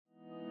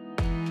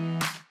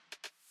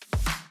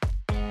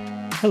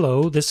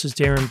Hello, this is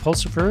Darren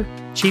Pulsifer,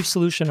 Chief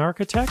Solution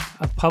Architect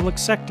of Public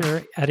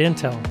Sector at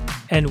Intel,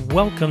 and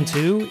welcome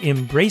to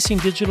Embracing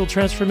Digital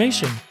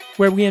Transformation,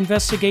 where we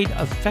investigate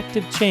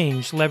effective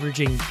change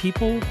leveraging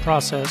people,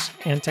 process,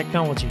 and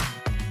technology.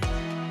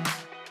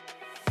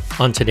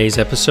 On today's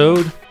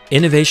episode,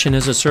 Innovation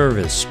as a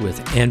Service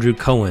with Andrew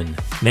Cohen,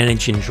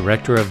 Managing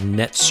Director of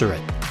NetSurit.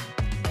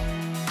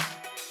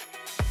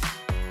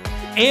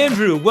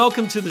 Andrew,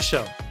 welcome to the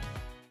show.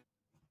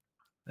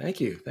 Thank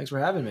you. Thanks for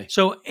having me.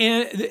 So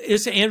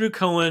it's Andrew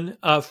Cohen,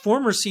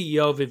 former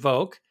CEO of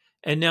Evoke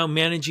and now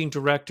Managing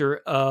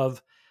Director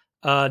of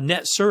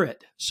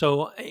NetSurit.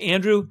 So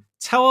Andrew,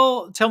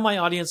 tell my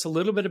audience a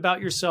little bit about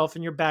yourself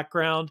and your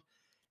background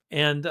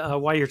and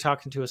why you're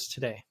talking to us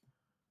today.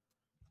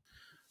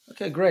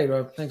 Okay, great.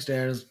 Well, thanks,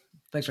 Darren.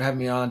 Thanks for having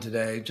me on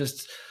today.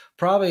 Just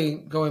probably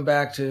going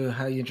back to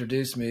how you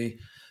introduced me,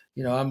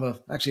 I'm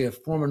actually a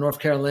former North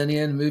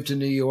Carolinian, moved to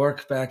New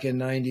York back in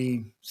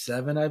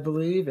 97, I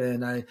believe,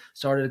 and I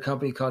started a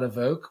company called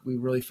Evoke. We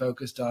really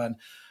focused on,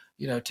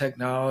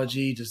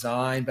 technology,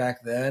 design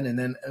back then, and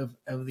then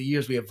over the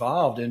years we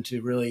evolved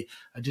into really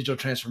a digital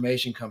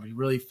transformation company,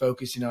 really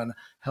focusing on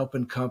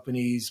helping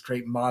companies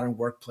create modern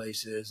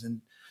workplaces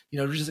and,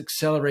 just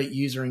accelerate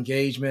user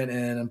engagement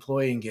and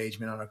employee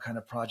engagement on our kind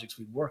of projects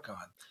we work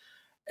on.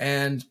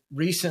 And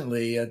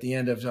recently, at the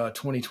end of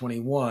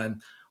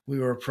 2021, we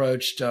were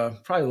approached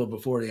probably a little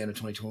before the end of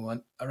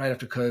 2021, right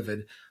after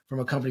COVID, from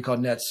a company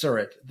called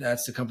NetSurit.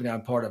 That's the company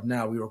I'm part of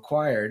now. We were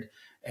acquired,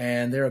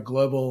 and they're a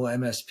global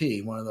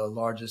MSP, one of the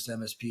largest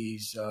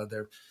MSPs. They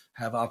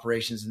have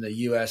operations in the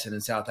U.S. and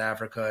in South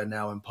Africa and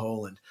now in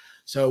Poland.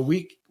 So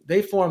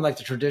they form like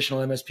the traditional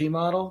MSP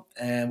model,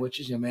 and which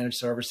is managed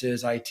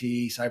services, IT,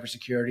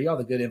 cybersecurity, all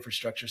the good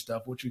infrastructure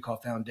stuff, which we call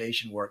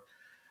foundation work.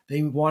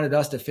 They wanted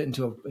us to fit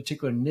into a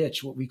particular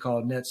niche, what we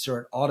call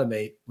NetSurit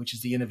Automate, which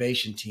is the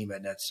innovation team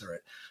at NetSurit.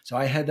 So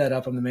I head that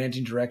up. I'm the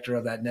managing director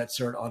of that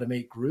NetSurit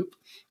Automate group.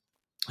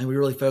 And we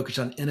really focus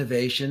on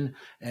innovation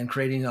and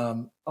creating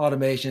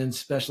automation,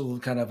 special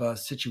kind of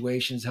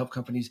situations, help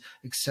companies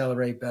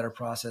accelerate better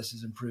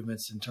processes,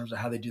 improvements in terms of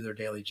how they do their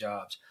daily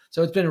jobs.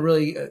 So it's been a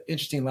really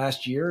interesting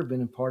last year. I've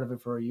been a part of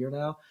it for a year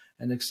now,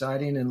 and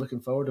exciting, and looking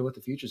forward to what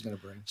the future is going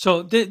to bring.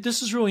 So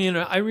this is really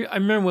interesting. I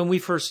remember when we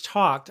first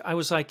talked, I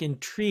was like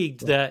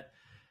intrigued that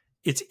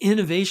it's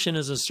innovation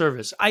as a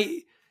service.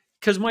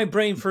 Because my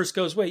brain first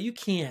goes, wait, you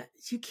can't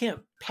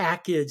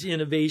package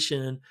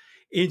innovation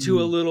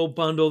into a little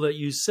bundle that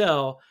you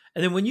sell.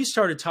 And then when you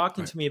started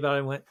talking to me about it,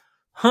 I went,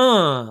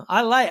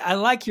 I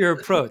like your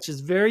approach.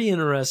 It's very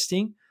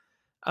interesting.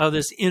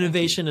 This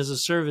innovation as a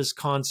service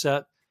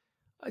concept.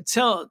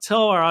 Tell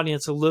our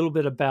audience a little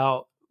bit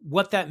about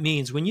what that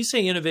means. When you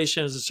say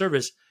innovation as a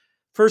service,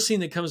 first thing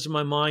that comes to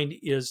my mind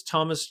is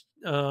Thomas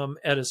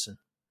Edison.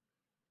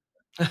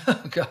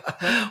 God.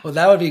 Well,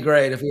 that would be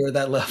great if we were at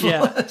that level.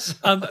 Yeah.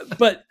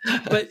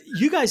 But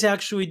you guys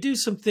actually do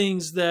some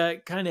things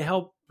that kind of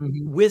help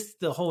with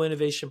the whole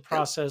innovation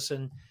process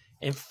and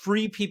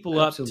free people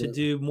up to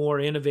do more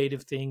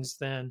innovative things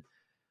than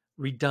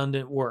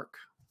redundant work.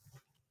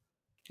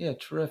 Yeah,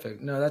 terrific.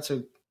 No,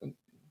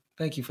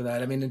 thank you for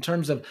that. I mean, in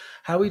terms of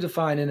how we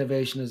define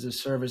innovation as a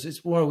service,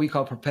 it's what we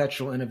call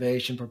perpetual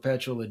innovation,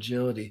 perpetual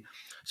agility.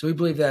 So we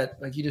believe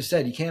that, like you just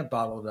said, you can't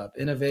bottle it up.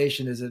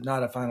 Innovation is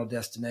not a final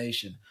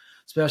destination,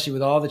 especially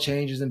with all the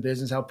changes in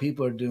business, how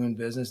people are doing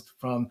business,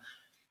 from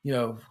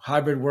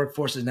hybrid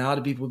workforces now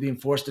to people being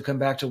forced to come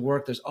back to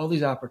work. There's all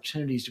these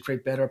opportunities to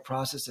create better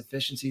process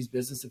efficiencies,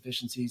 business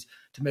efficiencies,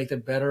 to make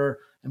them better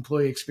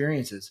employee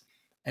experiences.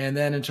 And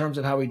then in terms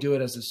of how we do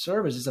it as a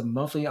service, it's a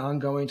monthly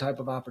ongoing type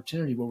of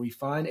opportunity where we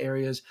find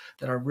areas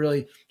that are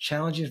really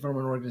challenging from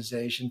an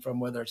organization, from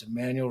whether it's a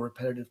manual,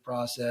 repetitive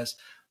process,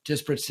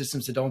 disparate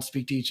systems that don't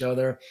speak to each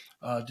other,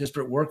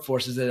 disparate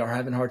workforces that are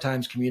having hard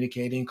times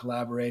communicating,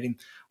 collaborating.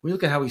 We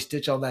look at how we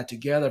stitch all that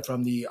together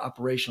from the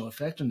operational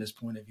effectiveness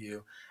point of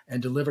view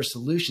and deliver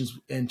solutions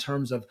in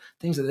terms of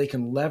things that they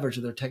can leverage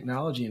with their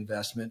technology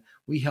investment.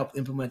 We help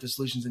implement the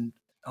solutions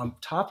on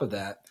top of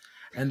that.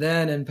 And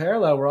then in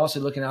parallel, we're also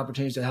looking at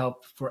opportunities to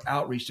help for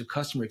outreach to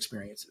customer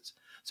experiences.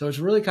 So it's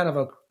really kind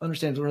of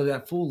understands really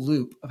that full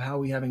loop of how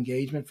we have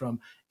engagement from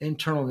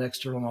internal and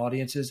external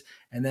audiences,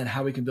 and then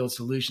how we can build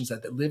solutions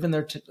that live in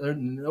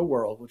their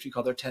world, which we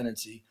call their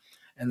tenancy,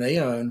 and they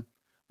own.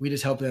 We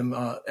just help them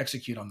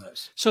execute on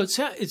those. So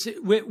it's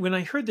when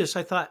I heard this,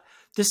 I thought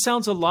this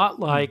sounds a lot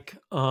like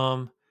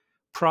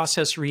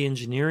process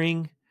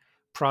reengineering,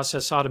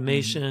 process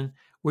automation,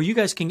 where you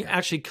guys can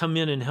actually come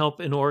in and help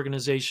an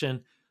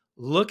organization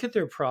look at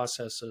their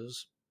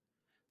processes,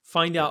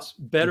 find out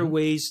better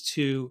ways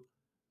to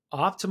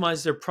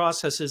optimize their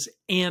processes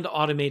and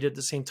automate at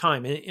the same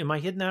time. Am I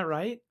hitting that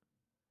right?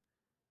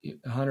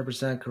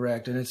 100%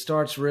 correct. And it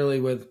starts really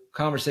with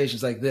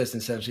conversations like this,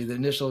 essentially. The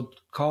initial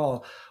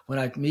call, when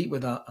I meet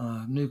with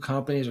new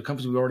companies or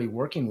companies we're already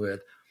working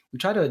with, we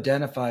try to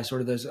identify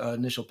sort of those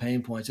initial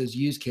pain points, those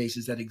use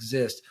cases that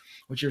exist.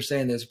 What you're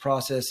saying, there's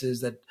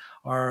processes that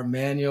are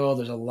manual,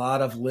 there's a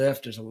lot of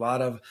lift, there's a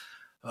lot of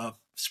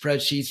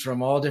spreadsheets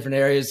from all different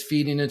areas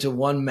feeding into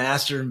one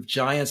master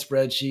giant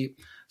spreadsheet.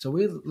 So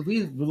we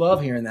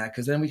love hearing that,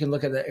 because then we can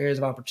look at the areas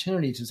of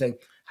opportunity to say,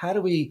 how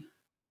do we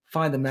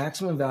find the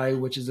maximum value,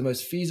 which is the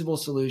most feasible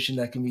solution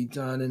that can be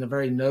done in a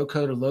very no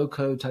code or low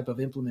code type of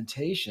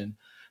implementation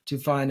to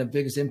find the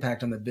biggest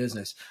impact on the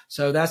business.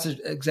 So that's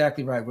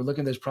exactly right. We're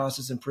looking at those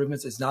process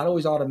improvements. It's not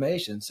always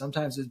automation.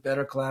 Sometimes it's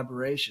better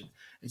collaboration.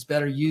 It's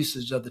better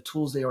usage of the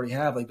tools they already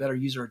have, like better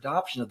user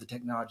adoption of the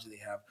technology they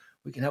have.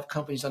 We can help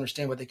companies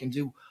understand what they can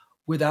do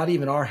without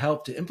even our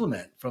help to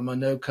implement from a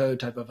no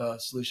code type of a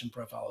solution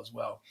profile as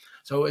well.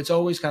 So it's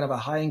always kind of a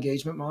high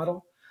engagement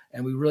model.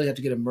 And we really have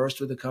to get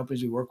immersed with the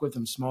companies we work with,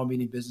 from small,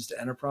 medium business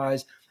to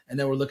enterprise. And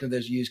then we're looking at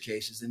those use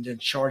cases and then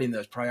charting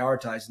those,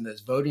 prioritizing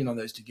those, voting on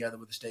those together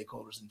with the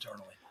stakeholders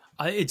internally.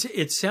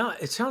 It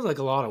sounds like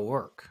a lot of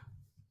work.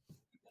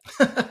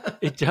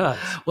 It does.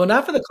 Well,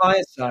 not for the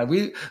client side.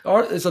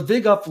 It's a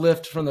big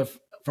uplift from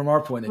our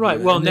point of view. Right.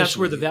 Well, and that's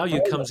where the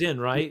value comes in,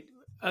 right?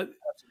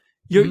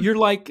 You're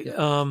like,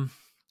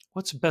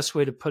 what's the best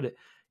way to put it?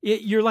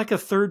 You're like a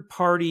third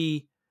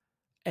party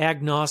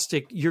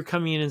agnostic. You're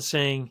coming in and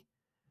saying,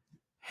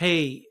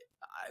 hey,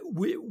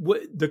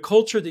 the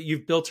culture that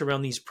you've built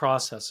around these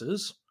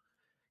processes,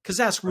 because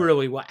that's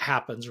really what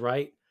happens,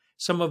 right?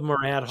 Some of them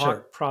are ad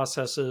hoc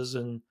processes,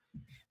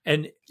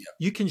 and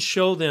you can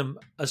show them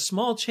a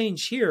small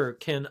change here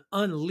can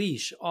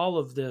unleash all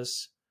of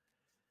this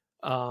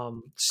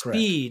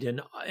speed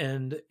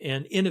and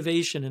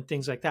innovation and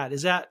things like that.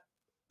 Is that?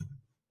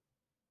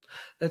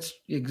 That's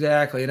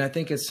exactly. And I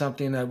think it's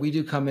something that we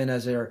do come in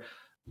as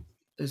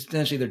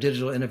essentially their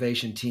digital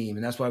innovation team.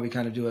 And that's why we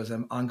kind of do as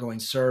an ongoing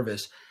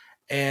service.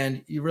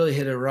 And you really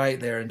hit it right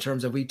there in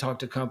terms of, we talk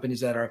to companies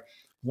that are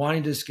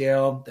wanting to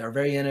scale. They're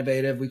very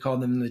innovative. We call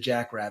them the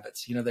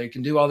jackrabbits. They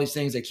can do all these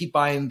things. They keep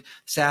buying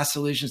SaaS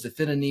solutions that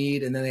fit a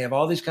need. And then they have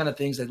all these kind of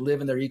things that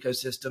live in their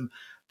ecosystem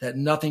that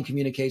nothing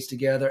communicates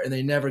together, and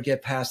they never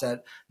get past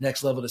that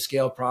next level to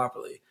scale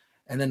properly.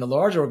 And then the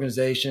large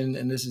organization,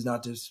 and this is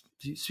not to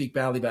speak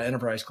badly about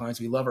enterprise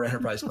clients. We love our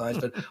enterprise clients,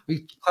 but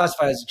we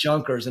classify as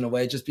junkers in a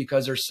way, just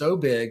because they're so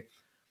big.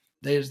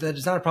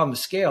 It's not a problem of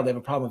scale. They have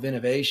a problem of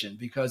innovation,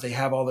 because they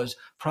have all those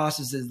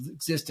processes that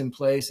exist in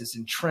place. It's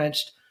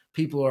entrenched.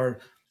 People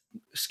are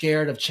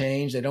scared of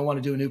change. They don't want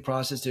to do a new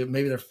process.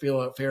 Maybe they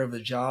feel a fear of the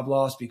job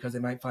loss because they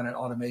might find an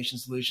automation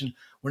solution.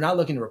 We're not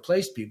looking to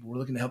replace people. We're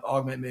looking to help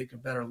augment, make a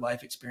better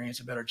life experience,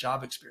 a better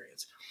job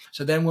experience.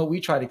 So then what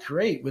we try to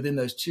create within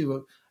those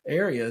two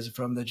areas,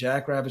 from the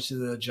jackrabbits to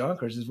the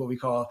junkers, is what we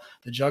call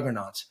the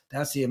juggernauts.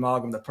 That's the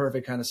amalgam, the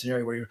perfect kind of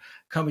scenario where you're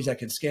companies that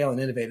can scale and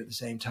innovate at the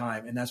same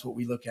time. And that's what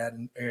we look at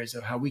in areas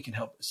of how we can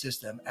help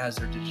assist them as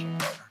their digital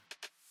partner.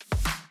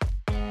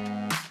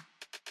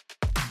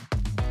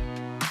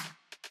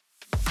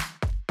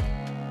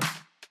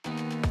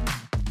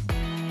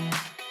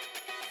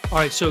 All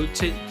right. So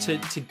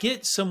to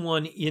get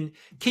someone in,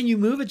 can you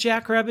move a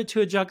jackrabbit to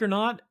a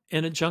juggernaut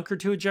and a junker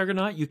to a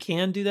juggernaut? You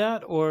can do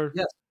that, or?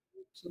 Yes,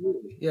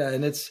 absolutely. Yeah.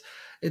 And it's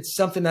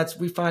something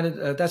we find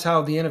it, that's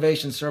how the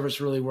innovation service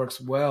really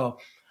works well.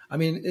 I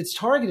mean, it's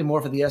targeted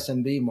more for the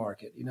SMB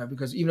market,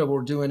 because even though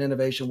we're doing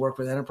innovation work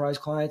with enterprise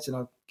clients, and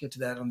I'll get to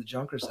that on the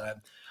junker side,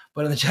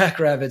 but on the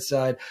jackrabbit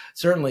side,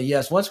 certainly,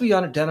 yes. Once we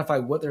identify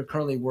what they're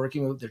currently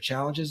working with, their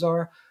challenges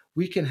are,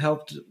 we can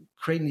help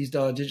creating these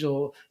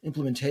digital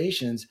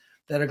implementations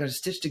that are going to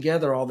stitch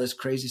together all this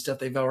crazy stuff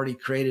they've already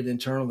created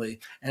internally.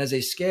 And as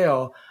they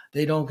scale,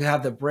 they don't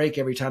have the break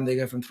every time they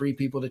go from 3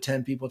 people to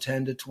 10 people,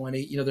 10 to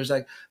 20. There's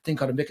like a thing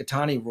called a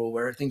Mikitani rule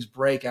where things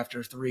break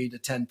after 3 to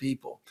 10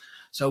 people.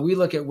 So we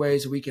look at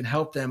ways that we can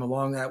help them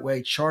along that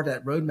way, chart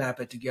that, roadmap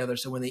it together.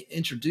 So when they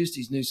introduce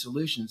these new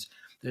solutions,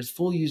 there's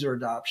full user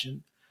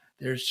adoption.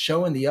 They're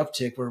showing the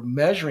uptick. We're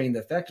measuring the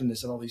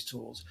effectiveness of all these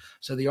tools.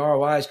 So the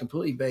ROI is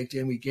completely baked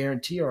in. We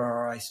guarantee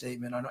our ROI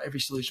statement on every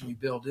solution we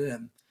build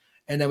in.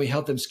 And then we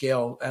help them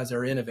scale as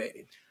they're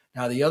innovating.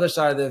 Now, the other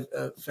side of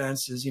the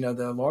fence is,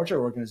 the larger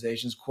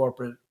organizations,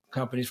 corporate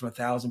companies from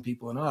 1,000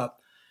 people and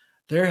up,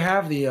 they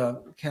have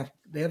the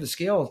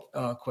scale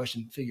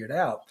question figured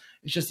out.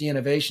 It's just the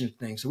innovation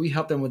thing. So we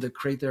help them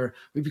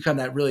we become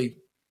that really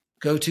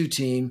go-to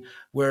team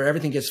where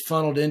everything gets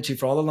funneled into,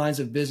 for all the lines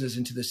of business,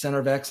 into the center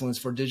of excellence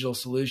for digital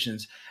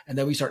solutions. And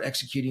then we start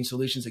executing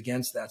solutions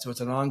against that. So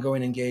it's an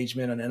ongoing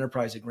engagement, an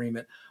enterprise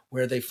agreement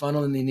where they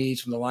funnel in the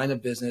needs from the line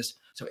of business.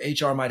 So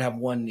HR might have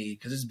one need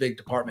because it's a big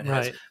department.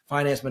 Right.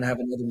 Finance might have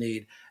another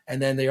need. And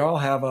then they all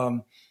have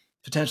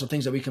potential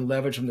things that we can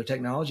leverage from their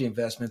technology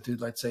investment through,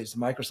 let's say it's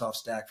the Microsoft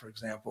stack, for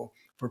example,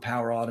 for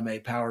Power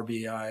Automate, Power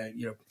BI,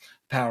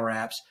 Power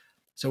Apps.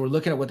 So we're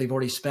looking at what they've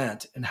already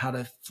spent and how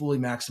to fully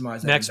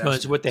maximize that.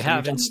 Maximize what they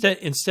have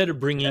instead of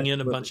bringing in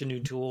a bunch of new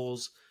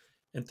tools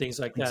and things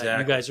like that.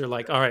 Exactly. You guys are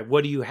like, all right,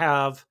 what do you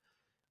have?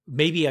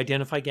 Maybe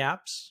identify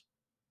gaps.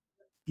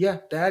 Yeah,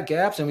 to add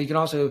gaps, and we can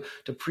also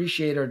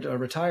depreciate or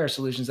retire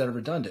solutions that are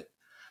redundant.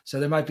 So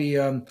there might be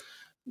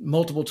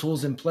multiple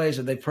tools in place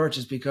that they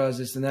purchase because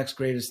it's the next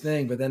greatest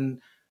thing, but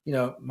then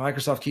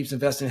Microsoft keeps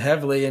investing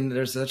heavily, and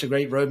there's such a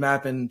great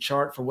roadmap and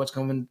chart for what's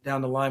coming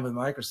down the line with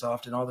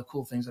Microsoft and all the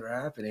cool things that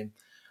are happening.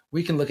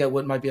 we can look at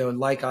what might be a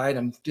like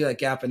item, do that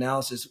gap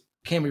analysis.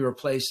 Can we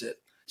replace it?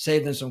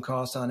 Save them some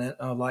costs on it,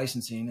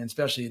 licensing, and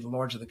especially the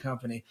larger the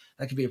company,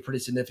 that could be a pretty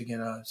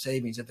significant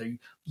savings if they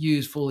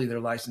use fully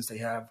their license they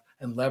have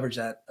and leverage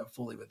that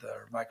fully with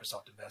their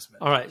Microsoft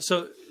investment. All right.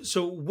 So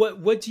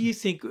what do you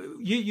think?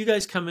 You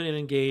guys come in and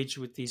engage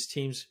with these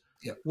teams.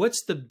 Yep.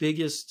 What's the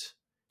biggest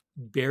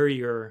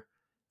barrier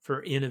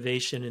for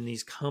innovation in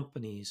these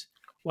companies?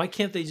 Why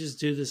can't they just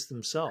do this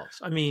themselves?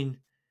 I mean,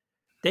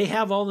 they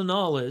have all the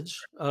knowledge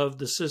of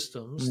the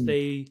systems.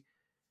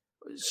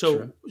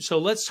 So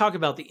let's talk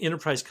about the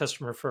enterprise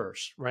customer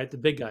first, right? The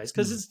big guys,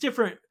 because it's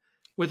different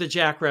with a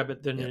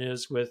Jackrabbit than it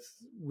is with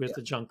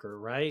a Junker,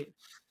 right?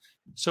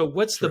 So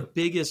what's the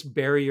biggest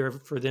barrier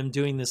for them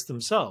doing this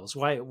themselves?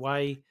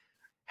 Why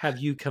have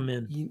you come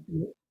in?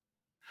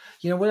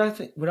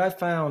 What I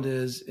found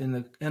is in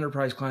the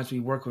enterprise clients we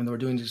work with, we're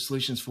doing these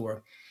solutions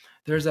for,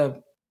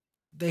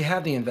 they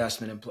have the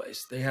investment in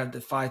place. They have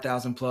the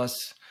 5,000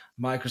 plus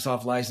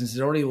Microsoft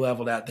licenses already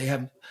leveled out. They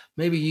have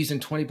maybe using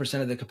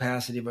 20% of the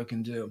capacity of what it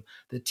can do.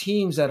 The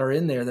teams that are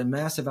in there, the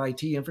massive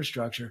IT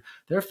infrastructure,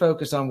 they're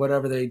focused on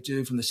whatever they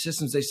do from the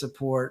systems they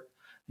support,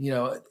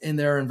 in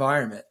their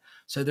environment.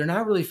 So they're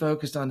not really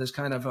focused on this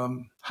kind of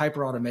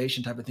hyper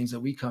automation type of things that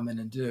we come in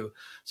and do.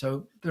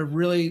 So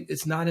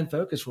it's not in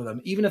focus for them.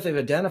 Even if they've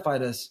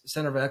identified a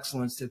center of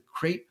excellence to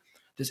create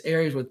this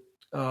areas with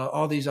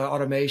all these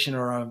automation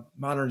or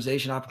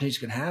modernization opportunities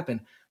can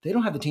happen, they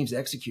don't have the teams to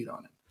execute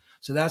on it.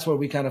 So that's where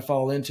we kind of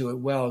fall into it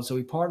well. So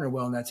we partner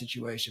well in that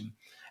situation.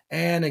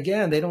 And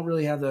again, they don't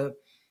really have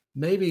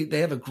maybe they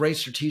have a great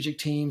strategic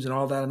teams and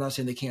all that. I'm not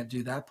saying they can't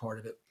do that part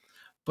of it,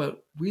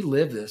 but we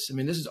live this. I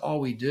mean, this is all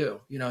we do,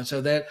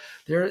 so that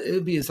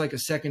it's like a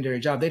secondary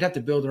job. They'd have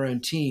to build their own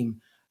team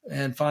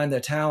and find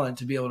the talent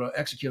to be able to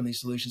execute on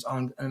these solutions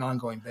on an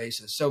ongoing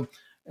basis. So,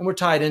 and we're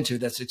tied into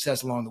that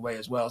success along the way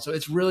as well. So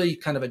it's really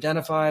kind of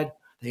identified.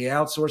 They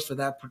outsource for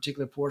that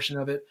particular portion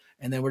of it,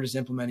 and then we're just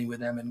implementing with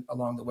them and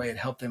along the way and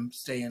help them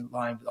stay in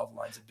line with all the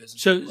lines of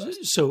business.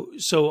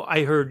 So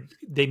I heard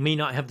they may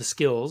not have the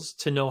skills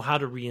to know how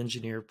to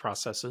re-engineer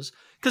processes,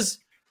 because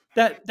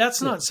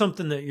that's not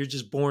something that you're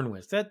just born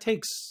with. That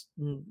takes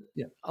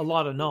a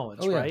lot of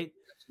knowledge, right?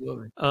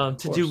 Absolutely.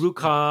 To do root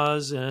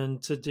cause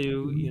and to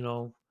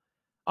do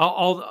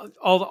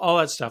all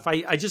that stuff.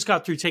 I just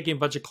got through taking a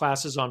bunch of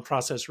classes on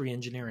process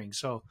re-engineering.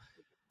 So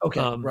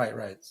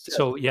right.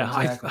 So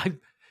exactly.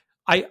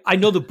 I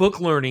know the book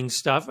learning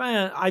stuff.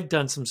 I've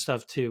done some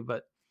stuff too,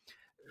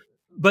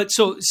 but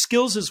so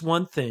skills is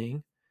one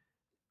thing.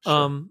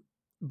 Sure.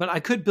 But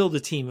I could build a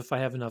team if I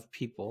have enough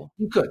people.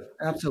 You could,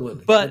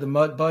 absolutely. But with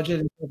the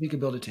budget, you could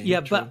build a team. Yeah,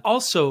 True. but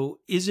also,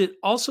 is it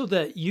also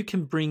that you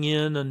can bring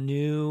in a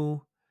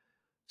new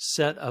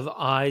set of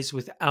eyes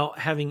without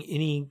having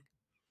any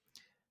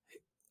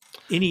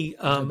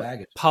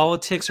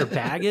politics or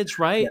baggage,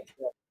 right?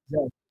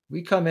 Yeah.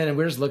 We come in and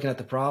we're just looking at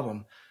the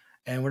problem,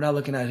 and we're not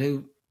looking at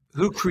who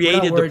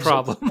created the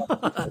problem.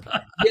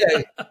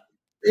 Yeah.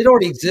 It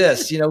already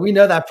exists. We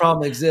know that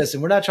problem exists,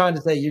 and we're not trying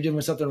to say you're doing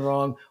something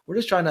wrong. We're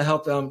just trying to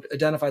help them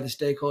identify the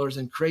stakeholders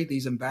and create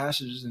these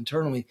ambassadors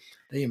internally.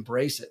 They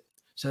embrace it.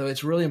 So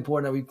it's really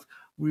important that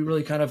we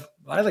really kind of,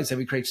 I like to say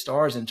we create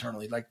stars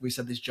internally. Like we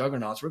said, these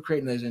juggernauts, we're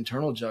creating those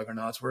internal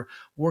juggernauts. We're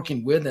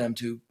working with them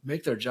to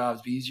make their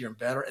jobs be easier and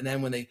better. And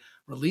then when they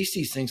release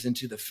these things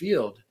into the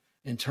field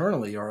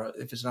internally, or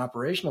if it's an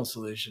operational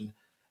solution,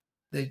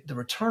 the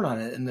return on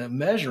it and the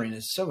measuring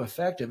is so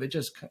effective. It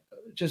just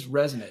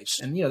resonates,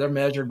 and they're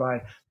measured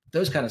by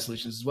those kind of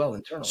solutions as well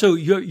internally. So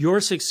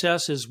your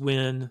success is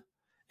when,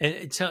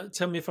 and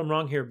tell me if I'm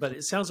wrong here, but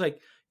it sounds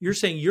like you're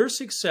saying your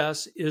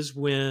success is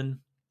when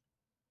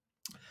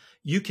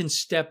you can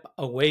step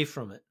away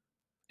from it,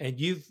 and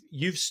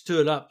you've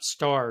stood up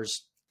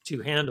stars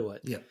to handle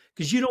it. Yeah,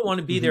 because you don't want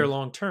to be there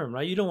long term,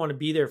 right? You don't want to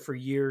be there for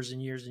years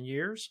and years and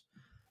years.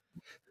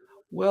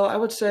 Well, I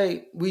would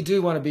say we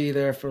do want to be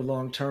there for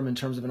long term in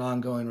terms of an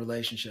ongoing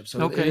relationship.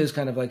 So It is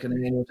kind of like an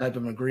annual type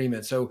of an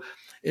agreement. So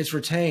it's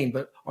retained,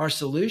 but our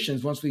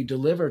solutions, once we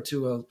deliver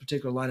to a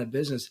particular line of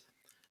business,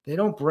 they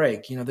don't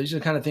break. These are the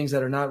kind of things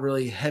that are not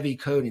really heavy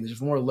coding. There's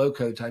more low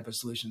code type of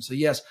solutions. So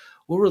yes,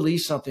 we'll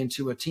release something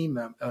to a team,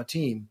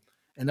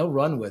 and they'll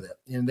run with it.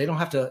 And they don't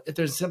have to, if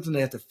there's something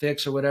they have to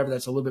fix or whatever,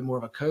 that's a little bit more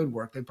of a code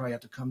work, they probably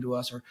have to come to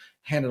us or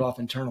hand it off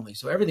internally.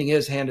 So everything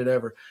is handed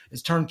over.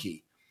 It's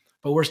turnkey.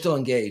 But we're still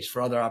engaged for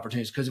other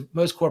opportunities, because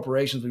most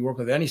corporations we work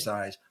with any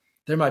size,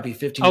 there might be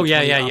 15. Oh, yeah.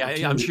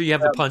 I'm sure you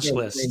have a punch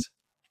list.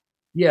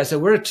 Yeah. So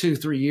we're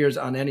 2-3 years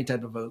on any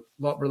type of a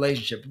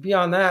relationship. But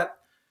beyond that,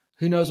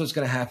 who knows what's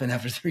going to happen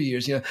after 3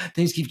 years?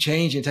 Things keep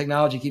changing.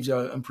 Technology keeps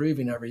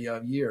improving every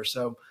year.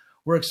 So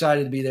we're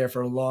excited to be there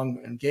for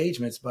long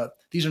engagements, but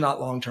these are not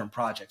long-term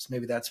projects.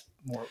 Maybe that's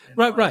more.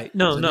 Right.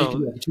 No. 2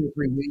 or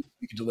 3 weeks,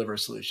 we can deliver a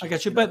solution. I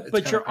got you.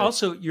 But you're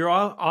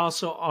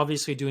also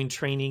obviously doing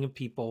training of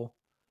people.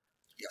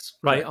 Yes.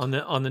 Right.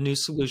 On the new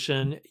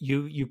solution,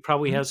 you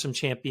probably have some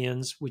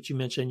champions, which you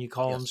mentioned, you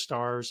call them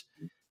stars.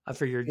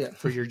 Yeah.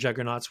 for your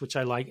juggernauts, which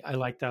I like. I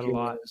like that a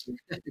lot.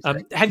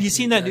 Exactly. Have you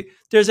seen that? Exactly.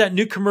 There's that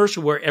new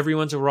commercial where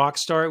everyone's a rock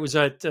star. It was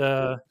Yeah,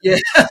 that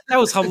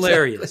was exactly.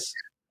 hilarious.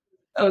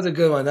 That was a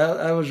good one.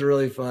 That was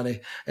really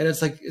funny. And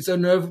it's like it's a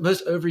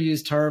most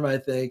overused term, I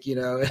think, you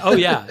know. Oh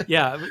yeah,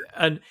 yeah.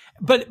 And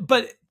but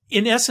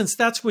in essence,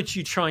 that's what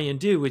you try and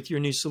do with your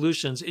new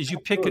solutions is you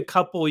pick a Absolutely.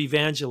 couple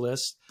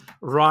evangelists,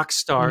 rock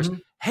stars. Hmm.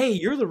 Hey,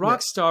 you're the Yeah.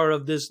 rock star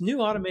of this new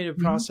automated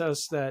Hmm.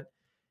 process that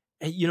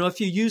you know, if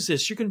you use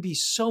this, you're going to be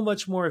so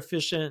much more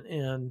efficient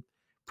and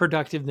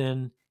productive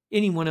than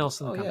anyone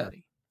else in the Oh yeah.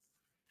 company.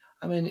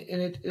 I mean,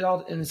 and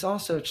it's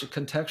also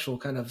contextual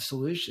kind of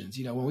solutions.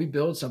 You know, when we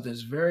build something,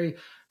 it's very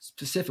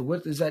specific.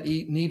 What is that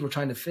need we're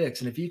trying to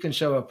fix? And if you can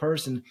show a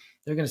person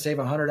they're going to save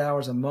 100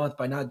 hours a month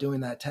by not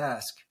doing that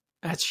task,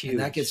 That's and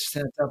that huge. gets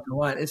sent up the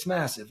line, it's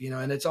massive. You know,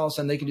 and it's all of a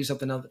sudden they can do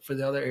something for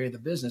the other area of the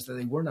business that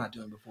they were not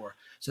doing before.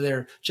 So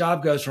their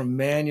job goes from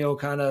manual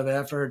kind of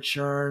effort,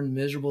 churn,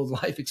 miserable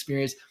life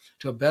experience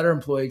to a better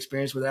employee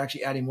experience where they're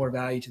actually adding more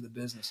value to the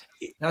business.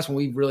 That's when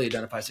we really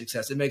identify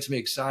success. It makes me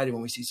excited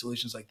when we see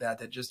solutions like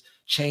that just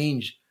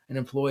change an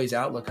employee's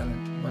outlook on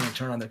it when they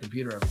turn on their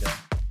computer every day.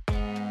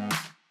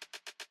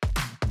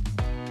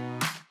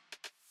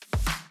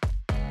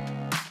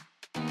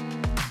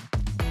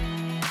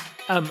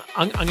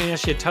 I'm going to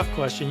ask you a tough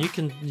question. You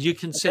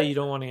can say Okay. you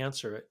don't want to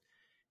answer it.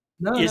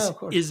 No, no, of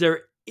course. Is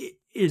there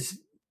is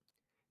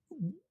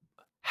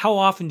how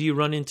often do you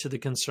run into the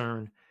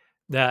concern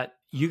that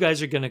you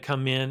guys are going to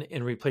come in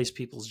and replace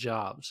people's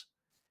jobs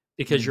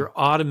because Mm. you're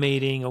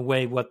automating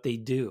away what they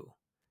do?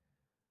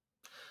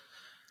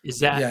 Is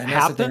that Yeah, and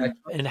that's the thing. happen?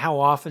 And how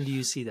often do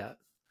you see that?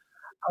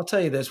 I'll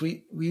tell you this: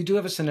 we do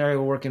have a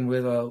scenario working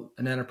with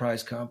an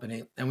enterprise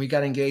company, and we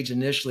got engaged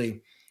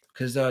initially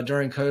because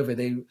during COVID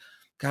they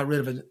got rid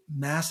of a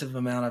massive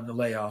amount of the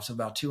layoffs,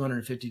 about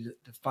 250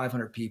 to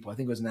 500 people. I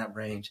think it was in that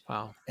range.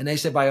 Wow. And they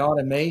said by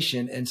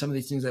automation and some of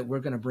these things that we're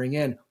going to bring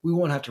in, we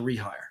won't have to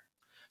rehire.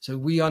 So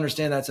we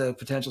understand that's a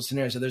potential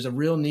scenario. So there's a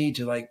real need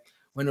to like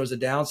when there's a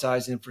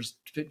downsizing for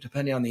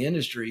depending on the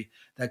industry,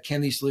 that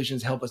can these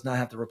solutions help us not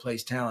have to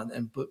replace talent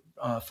and put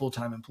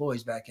full-time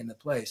employees back into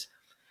place.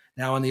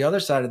 Now, on the other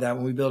side of that,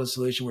 when we build a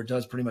solution where it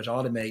does pretty much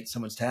automate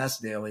someone's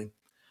tasks daily,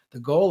 the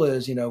goal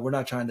is, you know, we're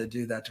not trying to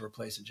do that to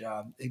replace a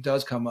job. It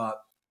does come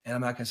up, and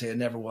I'm not going to say it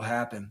never will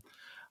happen.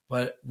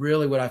 But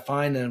really, what I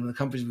find in the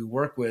companies we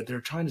work with,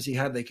 they're trying to see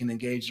how they can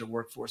engage their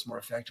workforce more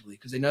effectively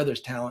because they know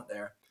there's talent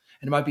there.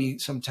 And it might be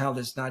some talent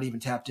that's not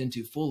even tapped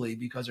into fully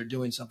because they're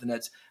doing something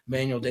that's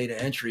manual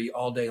data entry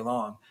all day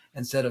long.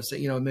 Instead of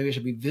saying, you know, maybe I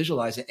should be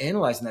visualizing,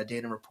 analyzing that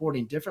data and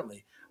reporting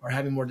differently or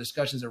having more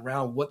discussions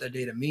around what that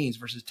data means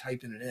versus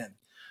typing it in.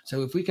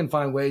 So if we can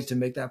find ways to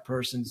make that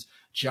person's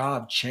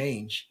job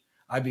change,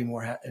 I'd be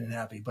more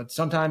happy. But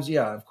sometimes,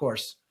 yeah, of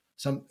course,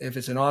 if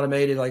it's an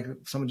automated, like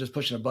someone just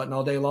pushing a button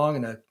all day long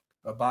and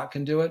a bot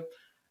can do it,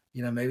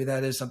 you know, maybe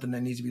that is something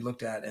that needs to be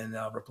looked at and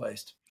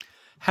replaced.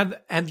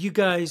 Have you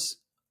guys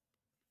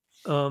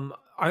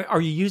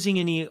are you using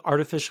any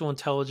artificial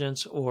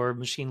intelligence or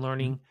machine Mhm.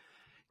 learning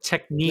Yeah,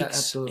 techniques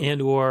absolutely.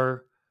 and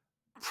or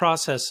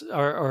process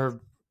or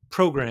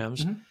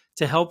programs Mhm.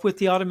 to help with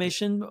the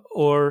automation,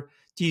 or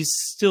do you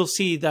still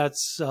see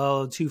that's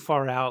too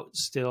far out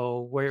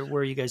still?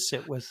 Where you guys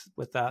sit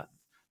with that?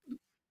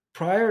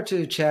 Prior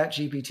to Chat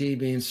GPT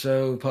being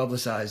so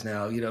publicized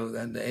now, you know,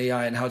 and the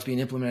AI and how it's being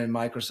implemented in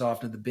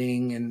Microsoft and the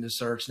Bing and the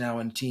search now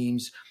in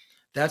Teams,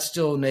 that's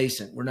still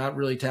nascent. We're not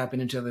really tapping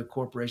into the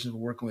corporations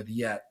we're working with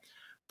yet.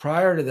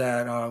 Prior to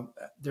that,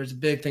 there's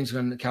big things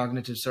on the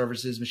cognitive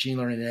services, machine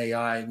learning, and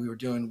AI we were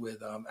doing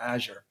with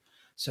Azure.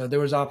 So there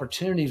was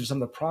opportunities for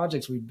some of the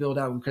projects we built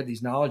out. We create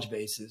these knowledge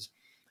bases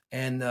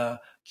and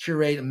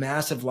curate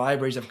massive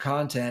libraries of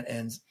content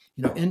and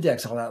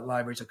index all that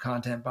libraries of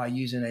content by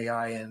using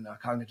AI and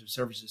cognitive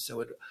services.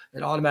 So it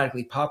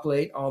automatically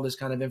populate all this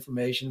kind of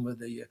information with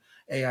the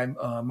AI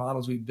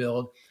models we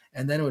build,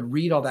 and then it would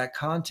read all that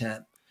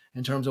content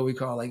in terms of what we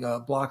call like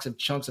blocks of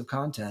chunks of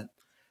content.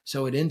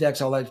 So it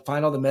index all that,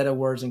 find all the meta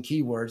words and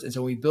keywords. And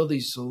so we build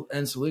these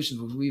end solutions,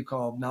 what we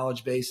call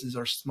knowledge bases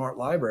or smart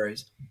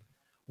libraries,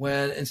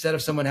 when instead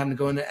of someone having to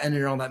go in and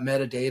enter all that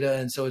metadata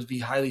and so it'd be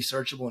highly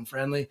searchable and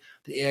friendly,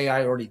 the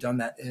AI already done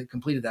that, it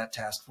completed that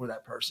task for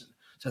that person.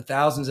 So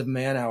thousands of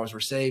man hours were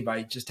saved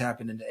by just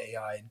tapping into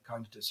AI and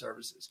cognitive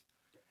services.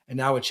 And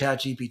now with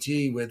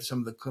ChatGPT, with some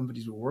of the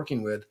companies we're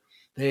working with,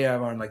 they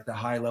have on like the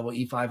high level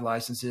E5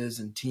 licenses,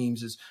 and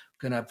Teams is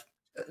going to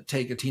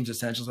take a Teams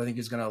Essentials. I think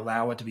is going to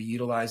allow it to be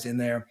utilized in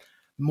there.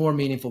 More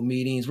meaningful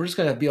meetings. We're just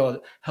going to be able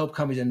to help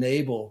companies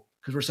enable,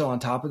 because we're so on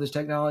top of this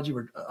technology.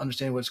 We're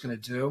understanding what it's going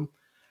to do.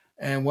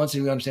 And once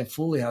we understand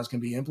fully how it's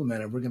going to be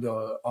implemented, we're going to be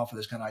able to offer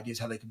this kind of ideas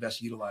how they can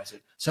best utilize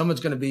it. Someone's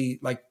going to be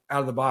like out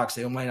of the box.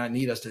 They might not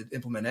need us to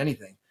implement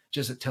anything,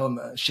 just to tell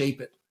them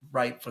shape it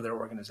right for their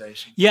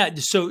organization. Yeah,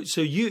 so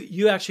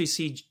you actually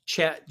see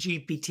Chat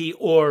GPT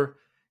or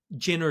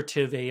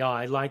generative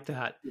AI like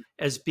that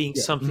as being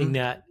Yeah. something Mm-hmm.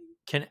 that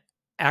can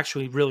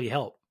actually really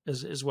help,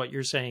 is what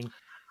you're saying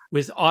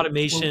with Well,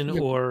 automation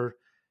yeah, or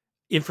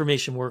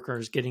information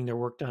workers getting their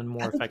work done I more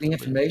think the effectively.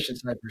 information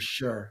side for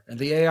sure. And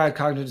the AI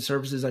cognitive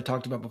services I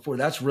talked about before,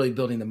 that's really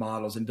building the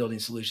models and building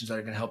solutions that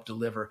are going to help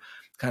deliver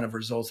kind of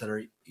results that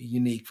are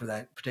unique for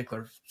that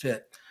particular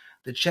fit.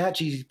 The chat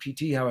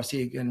GPT, how I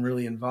see it getting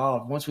really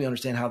involved, once we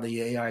understand how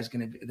the AI is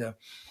going to be, the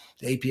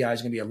API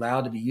is going to be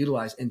allowed to be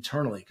utilized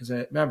internally. Because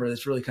remember,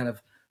 it's really kind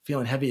of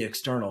feeling heavy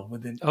external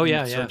within Oh in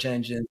yeah, yeah. search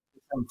engine,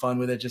 having fun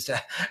with it, just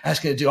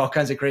asking it to do all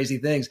kinds of crazy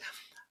things.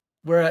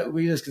 Where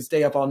we just can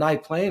stay up all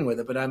night playing with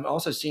it, but I'm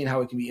also seeing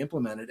how it can be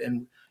implemented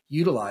and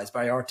utilized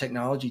by our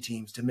technology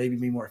teams to maybe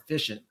be more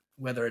efficient,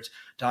 whether it's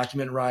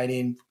document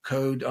writing,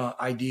 code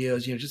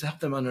ideas, just help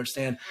them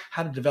understand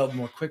how to develop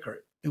more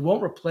quicker. It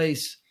won't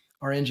replace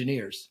our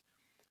engineers,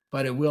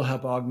 but it will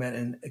help augment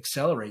and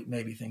accelerate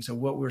maybe things. So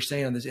what we're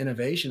saying on this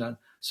innovation on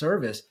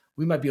service,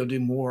 we might be able to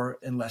do more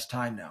in less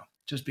time now,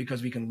 just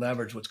because we can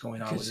leverage what's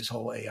going on with this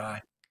whole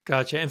AI.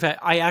 Gotcha. In fact,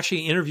 I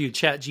actually interviewed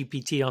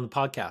ChatGPT on the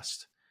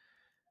podcast.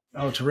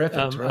 Oh, terrific.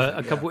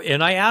 A couple,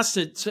 and I asked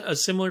it a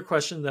similar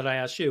question that I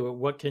asked you.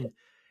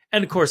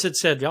 And of course it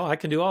said, "Yeah, I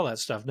can do all that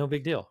stuff. No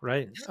big deal."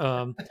 Right.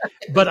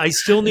 But I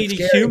still need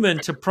a human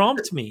to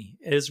prompt me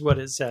is what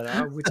it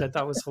said, which I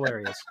thought was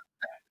hilarious.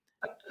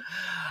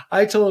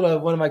 I told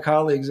one of my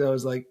colleagues, I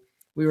was like,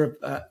 we were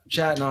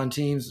chatting on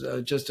Teams,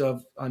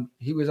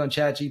 he was on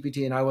Chat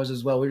GPT and I was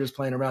as well. We were just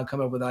playing around,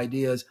 coming up with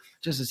ideas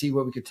just to see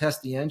what we could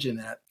test the engine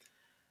at.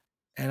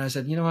 And I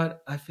said, you know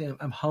what?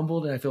 I'm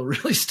humbled and I feel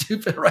really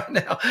stupid right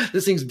now.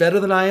 This thing's better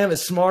than I am.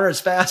 It's smarter. It's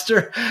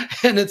faster.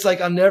 And it's like,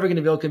 I'm never going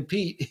to be able to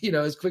compete,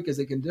 as quick as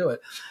it can do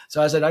it.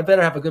 So I said, I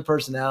better have a good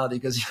personality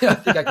because I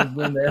think I can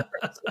win there.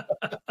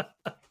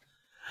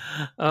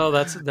 Oh,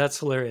 that's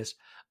hilarious.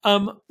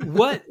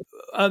 What,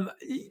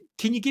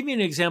 can you give me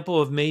an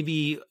example of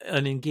maybe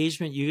an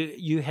engagement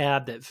you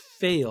had that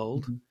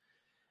failed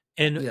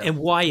and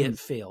why it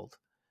failed?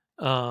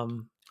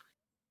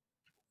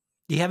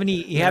 Do you have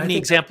any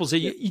examples that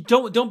you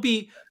don't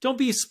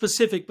be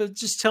specific, but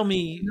just tell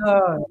me,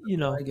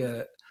 I get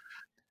it.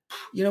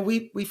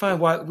 We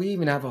find we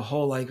even have a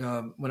whole,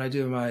 when I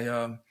do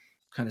my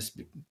kind of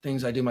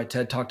things, I do my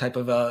TED Talk type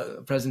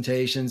of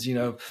presentations,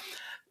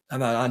 I'm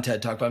not on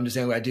TED Talk, but I'm just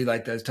saying I do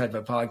like those type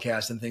of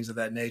podcasts and things of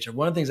that nature.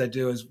 One of the things I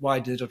do is why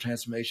digital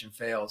transformation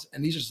fails.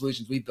 And these are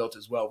solutions we built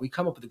as well. We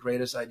come up with the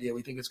greatest idea.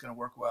 We think it's going to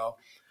work well,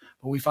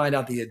 but we find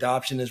out the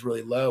adoption is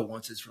really low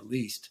once it's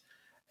released.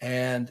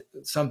 And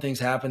some things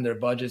happen, their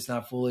budget's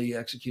not fully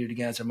executed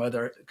against, some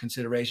other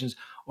considerations,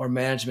 or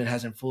management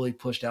hasn't fully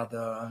pushed out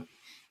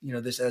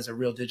this as a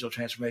real digital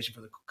transformation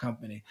for the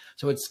company.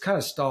 So it's kind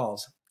of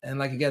stalls. And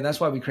again,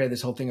 that's why we create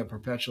this whole thing of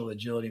perpetual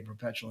agility and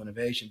perpetual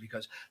innovation,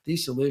 because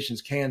these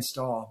solutions can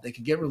stall. They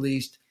can get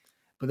released,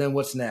 but then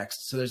what's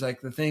next? So there's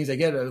the things, they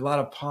get a lot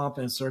of pomp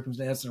and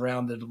circumstance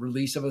around the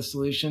release of a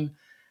solution.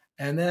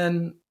 And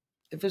then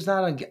if it's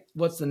not,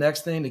 what's the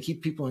next thing to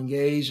keep people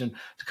engaged and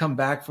to come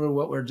back for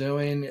what we're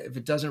doing? If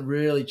it doesn't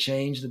really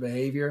change the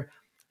behavior,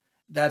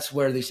 that's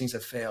where these things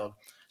have failed.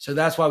 So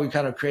that's why we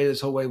kind of created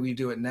this whole way we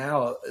do it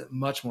now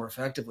much more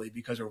effectively,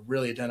 because we're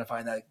really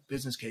identifying that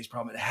business case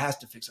problem. It has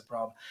to fix a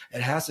problem.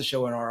 It has to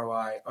show an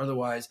ROI.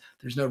 Otherwise,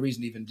 there's no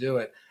reason to even do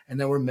it. And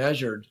then we're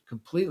measured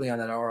completely on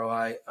that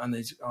ROI on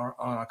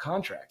our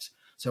contracts.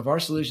 So if our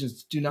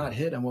solutions do not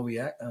hit on what we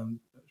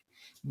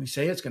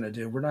say it's going to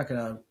do, we're not going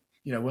to,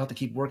 we'll have to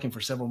keep working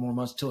for several more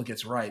months till it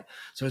gets right.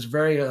 So it's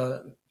very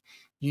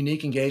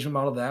unique engagement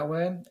model that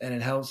way. And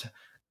it helps.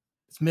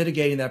 It's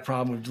mitigating that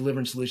problem of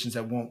delivering solutions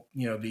that won't,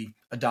 be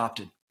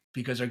adopted,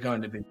 because they're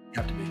going to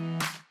have to be.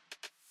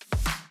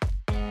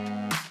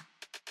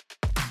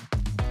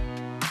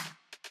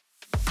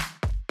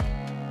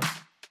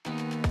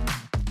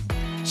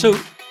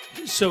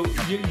 So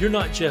you're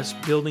not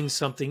just building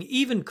something,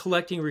 even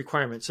collecting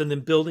requirements and then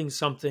building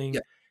something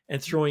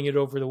and throwing it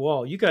over the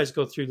wall. You guys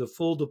go through the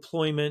full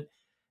deployment,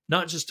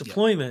 not just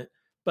deployment,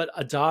 but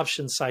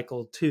adoption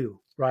cycle too,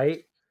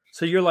 right?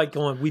 So you're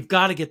going, we've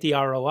got to get the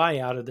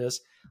ROI out of this.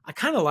 I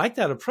kind of like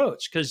that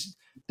approach because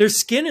there's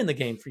skin in the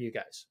game for you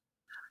guys.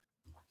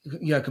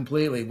 Yeah,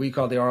 completely. We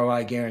call it the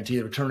ROI guarantee,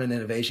 the return on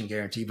innovation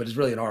guarantee, but it's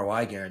really an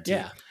ROI guarantee.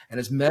 Yeah. And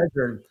it's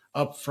measured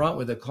up front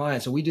with the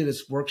client. So we do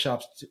this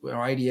workshops,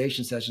 our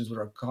ideation sessions with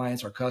our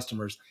clients, our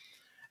customers,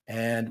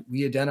 and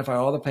we identify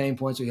all the pain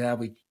points we have.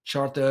 We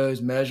chart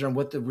those, measure them,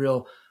 what the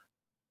real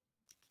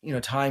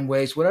time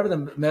waste, whatever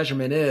the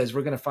measurement is,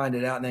 we're going to find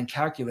it out and then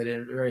calculate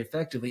it very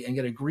effectively and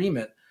get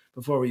agreement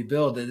before we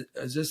build it.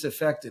 Is this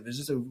effective? Is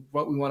this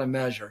what we want to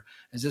measure?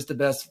 Is this the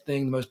best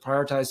thing, the most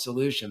prioritized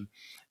solution?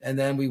 And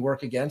then we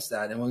work against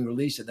that. And when we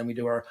release it, then we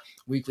do our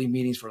weekly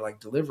meetings for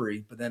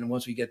delivery. But then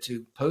once we get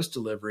to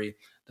post-delivery,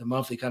 the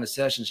monthly kind of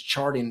sessions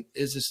charting,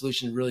 is the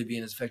solution really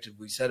being as effective as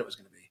we said it was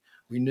going to be?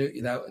 We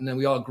knew that, and then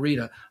we all agreed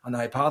on the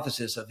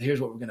hypothesis of here's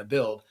what we're going to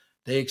build.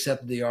 They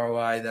accepted the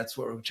ROI. That's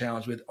what we're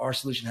challenged with. Our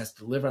solution has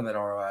to deliver on that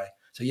ROI.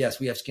 So yes,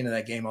 we have skin in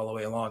that game all the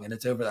way along. And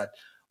it's over that.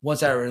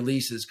 Once that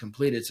release is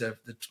completed, so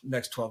the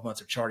next 12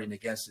 months of charting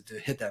against it to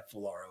hit that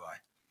full ROI.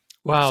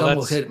 Wow,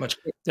 will hit it much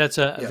quicker. That's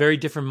a very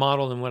different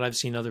model than what I've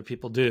seen other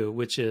people do,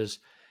 which is,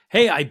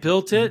 hey, I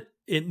built it.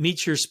 it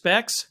meets your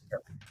specs,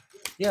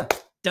 Yeah.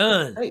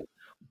 done. Hey,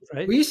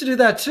 Right. we used to do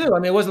that too. I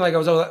mean, it wasn't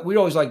like we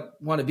always like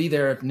want to be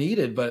there if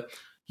needed, but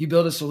you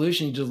build a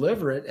solution, you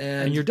deliver it,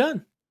 And and you're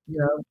done. you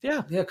know,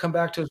 Yeah. yeah, come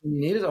back to us when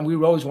you need it. And we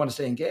always want to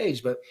stay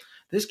engaged, but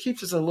this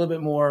keeps us a little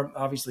bit more,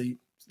 obviously,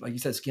 like you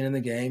said, skin in the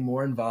game,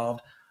 more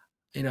involved.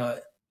 You know,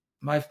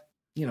 my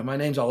my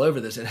name's all over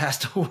this. It has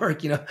to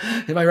work, and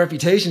my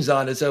reputation's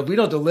on it. So if we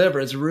don't deliver,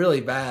 it's really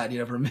bad,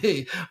 for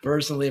me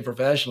personally and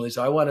professionally.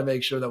 So I want to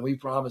make sure that we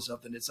promise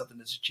something. It's something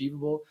that's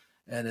achievable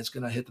and it's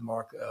going to hit the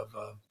mark of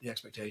the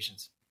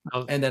expectations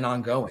Oh, and then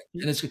ongoing.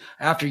 And it's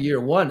after year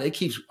one, it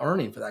keeps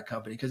earning for that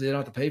company because they don't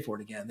have to pay for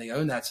it again. They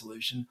own that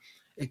solution.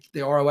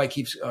 The ROI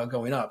keeps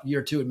going up.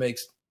 Year two, it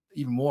makes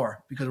even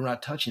more because we're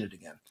not touching it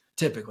again,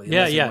 typically,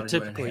 yeah. unless they Yeah. want to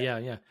do it in Typically.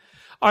 hand. Yeah. Yeah.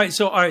 All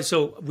right.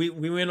 So we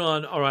went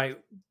on. All right.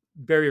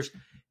 Barriers.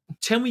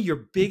 Tell me your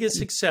biggest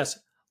success,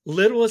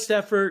 littlest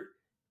effort,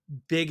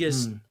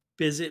 biggest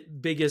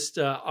biggest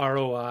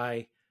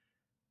ROI,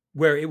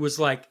 where it was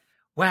like,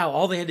 wow,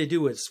 all they had to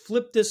do was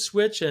flip this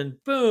switch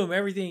and boom,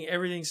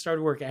 everything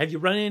started working. Have you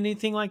run into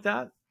anything like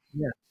that?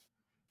 Yeah.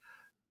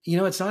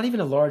 It's not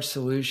even a large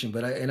solution,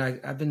 but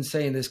I've been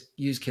saying this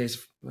use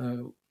case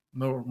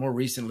more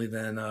recently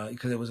than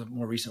because it was a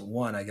more recent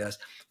one, I guess,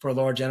 for a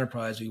large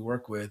enterprise we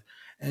work with,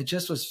 and it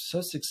just was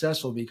so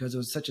successful because it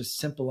was such a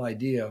simple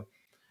idea,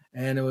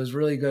 and it was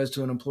really goes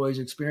to an employee's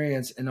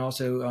experience and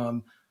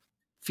also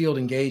field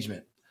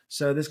engagement.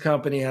 So this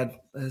company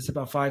it's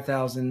about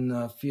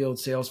 5,000 field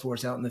sales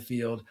force out in the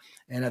field,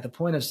 and at the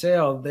point of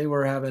sale, they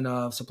were having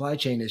supply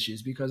chain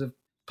issues because of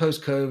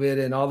post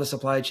COVID and all the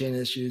supply chain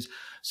issues.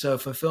 So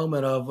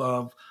fulfillment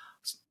of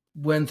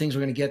when things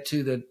were going to get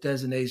to the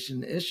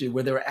destination issue,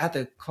 where they were at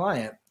the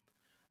client,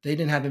 they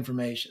didn't have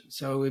information.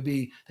 So it would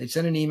be they'd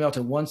send an email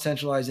to one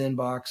centralized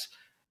inbox,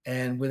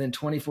 and within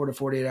 24 to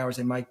 48 hours,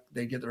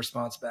 they'd get the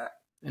response back.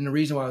 And the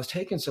reason why it was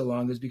taking so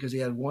long is because he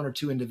had one or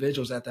two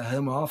individuals at the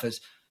home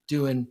office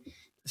doing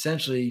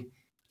essentially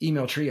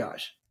email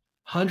triage,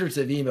 hundreds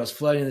of emails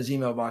flooding his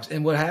email box.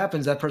 And what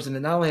happens, that person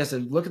not only has to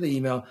look at the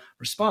email,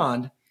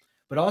 respond,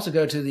 but also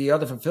go to the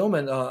other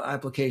fulfillment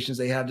applications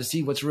they have to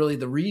see what's really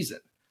the reason.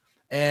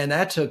 And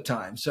that took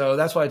time. So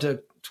that's why it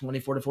took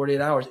 24 to 48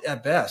 hours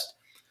at best.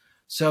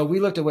 So we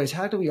looked at ways,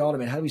 how do we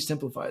automate? How do we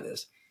simplify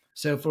this?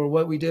 So for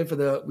what we did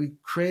we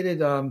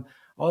created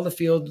all the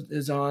field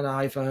is on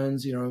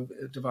iPhones,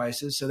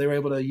 devices. So they were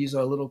able to use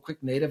a little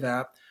quick native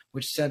app,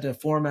 which sent a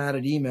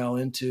formatted email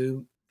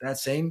into that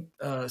same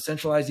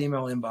centralized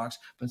email inbox.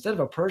 But instead of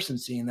a person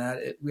seeing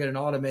that, we had an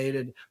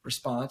automated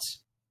response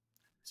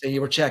saying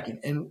you were checking.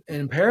 And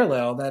in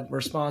parallel, that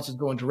response is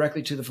going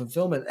directly to the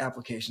fulfillment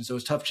application. So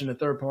it's touching the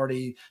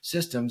third-party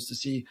systems to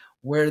see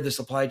where the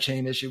supply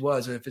chain issue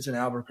was. If it's in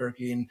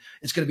Albuquerque and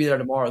it's going to be there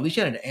tomorrow, at least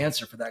you had an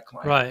answer for that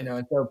client. Right.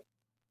 And so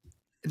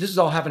this is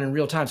all happening in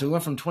real time. So we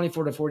went from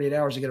 24 to 48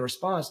 hours to get a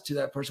response to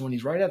that person when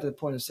he's right at the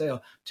point of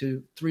sale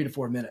to 3 to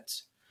 4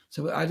 minutes.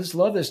 So I just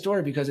love this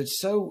story because it's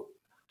so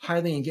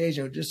highly engaged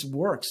and it just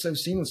works so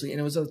seamlessly. And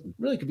it was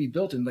really could be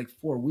built in like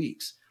 4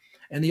 weeks.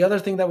 And the other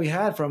thing that we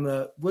had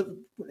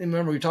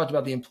remember we talked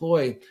about the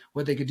employee,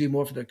 what they could do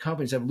more for their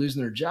company instead of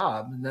losing their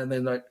job and then they're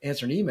like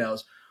answering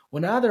emails.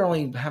 Well, now they're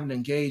only having to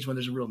engage when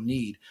there's a real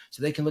need.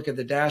 So they can look at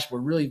the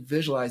dashboard, really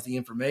visualize the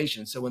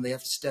information. So when they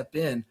have to step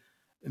in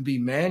and be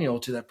manual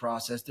to that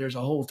process, there's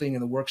a whole thing in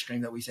the work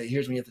stream that we say,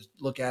 here's when you have to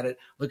look at it,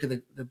 look at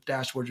the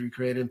dashboards we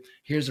created.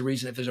 Here's the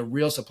reason if there's a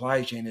real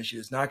supply chain issue,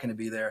 it's not going to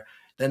be there.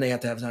 Then they have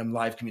to have some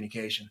live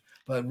communication,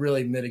 but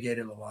really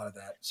mitigated a lot of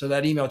that. So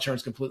that email churn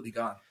is completely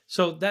gone.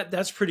 So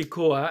that's pretty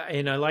cool.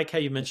 And I like how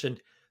you mentioned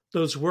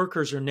those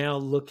workers are now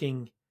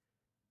looking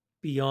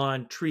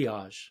beyond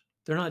triage.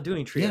 They're not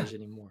doing triage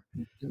anymore.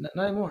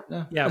 Not anymore.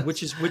 No. Yeah,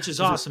 which is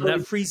awesome.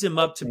 That frees them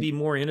up to be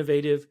more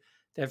innovative.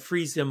 That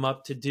frees them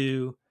up to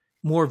do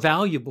more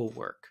valuable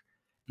work.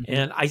 Mm-hmm.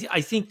 And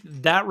I think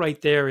that right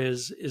there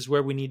is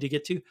where we need to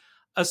get to,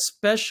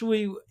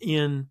 especially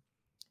in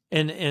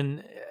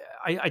and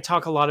I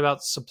talk a lot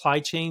about supply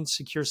chain,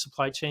 secure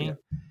supply chain,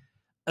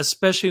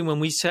 especially when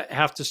we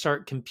have to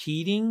start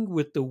competing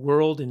with the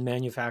world in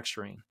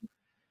manufacturing.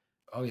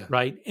 Oh yeah.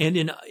 Right. And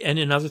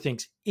in other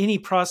things, any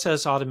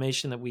process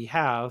automation that we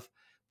have,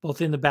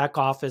 both in the back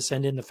office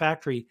and in the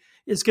factory,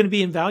 is going to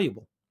be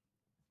invaluable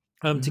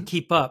to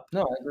keep up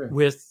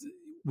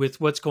with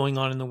what's going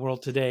on in the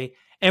world today.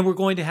 And we're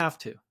going to have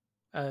to.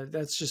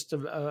 That's just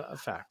a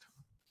fact.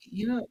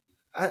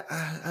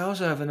 I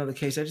also have another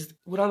case.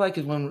 What I like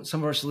is when some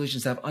of our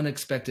solutions have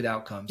unexpected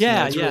outcomes.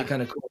 Yeah, it's really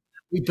kind of cool.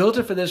 We built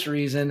it for this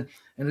reason,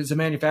 and it's a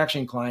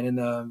manufacturing client in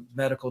the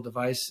medical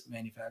device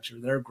manufacturer.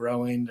 They're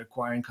growing, they're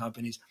acquiring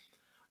companies,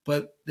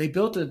 but they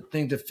built a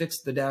thing to fix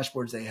the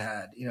dashboards they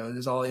had.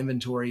 There's all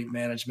inventory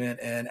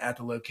management and at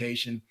the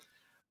location,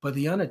 but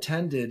the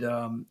unattended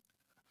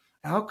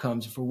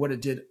outcomes for what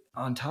it did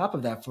on top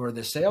of that for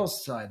the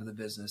sales side of the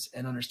business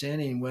and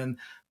understanding when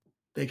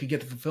they could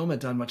get the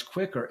fulfillment done much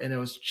quicker. And it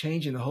was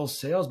changing the whole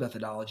sales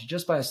methodology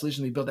just by a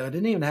solution we built that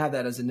didn't even have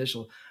that as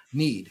initial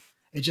need.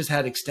 It just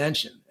had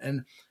extension.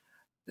 And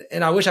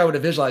And I wish I would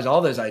have visualized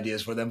all those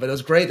ideas for them, but it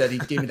was great that he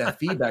gave me that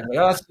feedback. Like,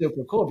 oh, that's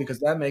super cool, because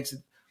that makes it,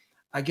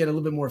 I get a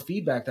little bit more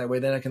feedback that way.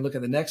 Then I can look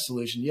at the next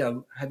solution. Yeah.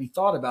 Have you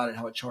thought about it,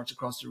 how it charts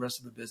across the rest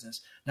of the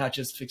business, not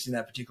just fixing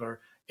that particular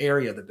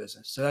area of the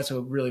business? So that's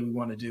what really we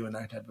want to do in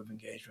that type of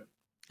engagement.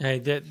 Hey,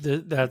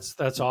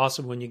 that's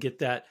awesome when you get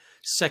that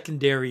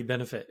secondary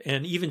benefit,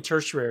 and even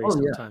tertiary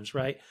sometimes,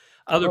 right?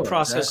 Other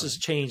processes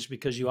change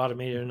because you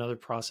automated another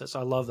process.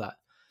 I love that.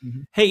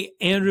 Mm-hmm. Hey,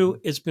 Andrew,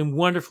 it's been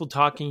wonderful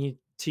talking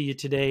to you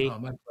today. Oh,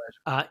 my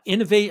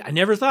pleasure. I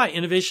never thought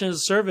innovation as a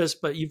service,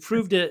 but you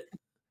proved it.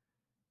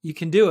 You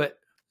can do it.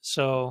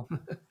 So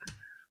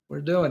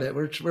we're doing it.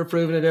 We're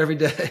proving it every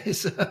day.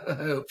 So I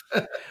hope.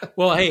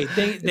 Well, hey,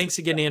 thanks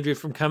again, Andrew,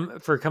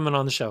 for coming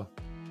on the show.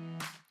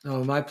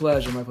 Oh, my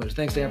pleasure. My pleasure.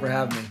 Thanks, Dan, for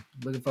having me.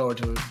 Looking forward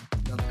to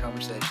another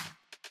conversation.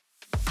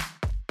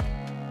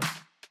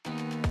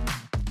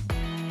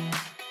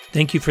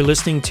 Thank you for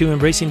listening to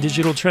Embracing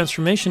Digital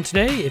Transformation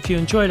today. If you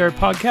enjoyed our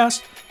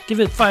podcast, give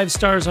it 5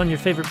 stars on your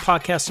favorite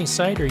podcasting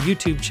site or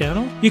YouTube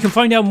channel. You can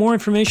find out more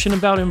information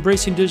about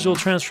Embracing Digital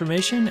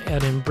Transformation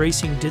at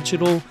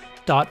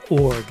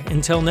embracingdigital.org.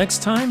 Until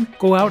next time,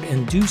 go out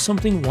and do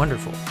something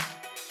wonderful.